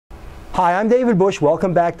Hi, I'm David Busch.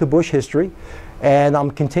 Welcome back to Busch History. And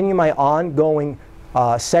I'm continuing my ongoing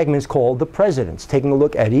segments called The Presidents, taking a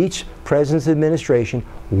look at each president's administration,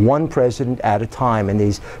 one president at a time, in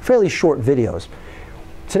these fairly short videos.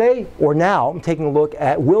 Today, or now, I'm taking a look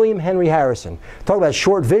at William Henry Harrison. Talk about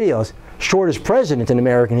short videos, shortest president in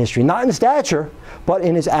American history, not in stature, but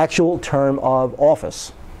in his actual term of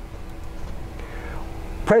office.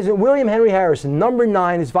 President William Henry Harrison. Number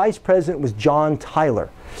 9, his vice president was John Tyler.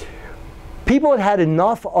 People had had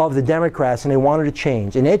enough of the Democrats and they wanted to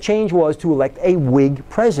change, and their change was to elect a Whig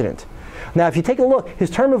president. Now, if you take a look, his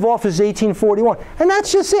term of office is 1841, and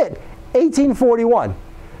that's just it, 1841.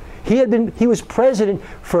 He was president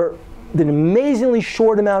for an amazingly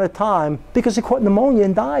short amount of time because he caught pneumonia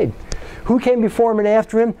and died. Who came before him and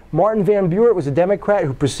after him? Martin Van Buren was a Democrat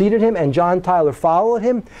who preceded him, and John Tyler followed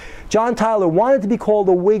him. John Tyler wanted to be called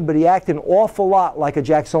a Whig, but he acted an awful lot like a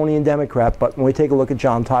Jacksonian Democrat. But when we take a look at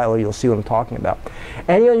John Tyler, you'll see what I'm talking about.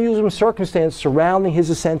 Any unusual circumstance surrounding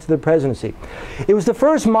his ascent to the presidency. It was the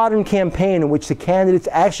first modern campaign in which the candidates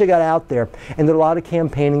actually got out there and did a lot of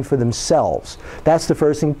campaigning for themselves. That's the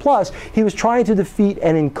first thing. Plus, he was trying to defeat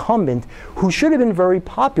an incumbent who should have been very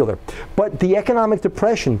popular. But the economic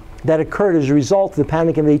depression that occurred as a result of the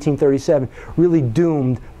Panic of 1837 really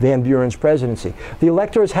doomed Van Buren's presidency. The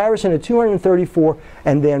electors, Harrison had 234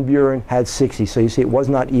 and Van Buren had 60, so you see it was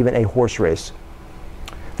not even a horse race.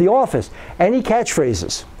 The office. Any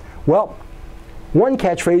catchphrases? Well, one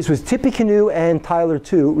catchphrase was Tippecanoe and Tyler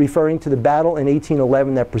too, referring to the battle in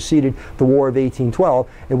 1811 that preceded the War of 1812,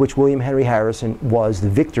 in which William Henry Harrison was the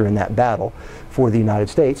victor in that battle for the United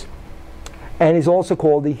States. And he's also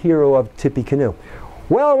called the hero of Tippecanoe.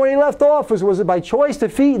 Well, when he left office, was it by choice,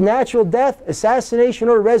 defeat, natural death, assassination,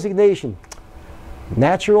 or resignation?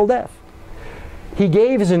 Natural death. He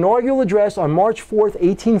gave his inaugural address on March 4th,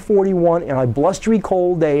 1841, on a blustery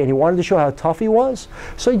cold day, and he wanted to show how tough he was,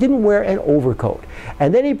 so he didn't wear an overcoat.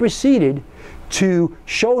 And then he proceeded to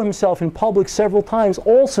show himself in public several times,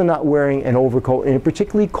 also not wearing an overcoat in a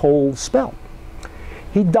particularly cold spell.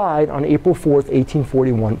 He died on April 4th,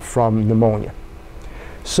 1841, from pneumonia.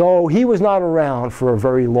 So he was not around for a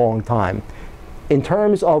very long time. In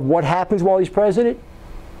terms of what happens while he's president,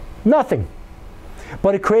 nothing.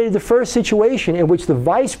 But it created the first situation in which the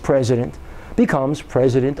vice president becomes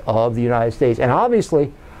president of the United States. And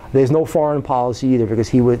obviously, there's no foreign policy either, because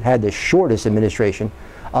he had the shortest administration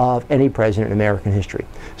of any president in American history.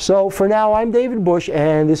 So for now, I'm David Busch,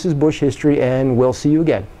 and this is Busch History, and we'll see you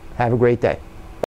again. Have a great day.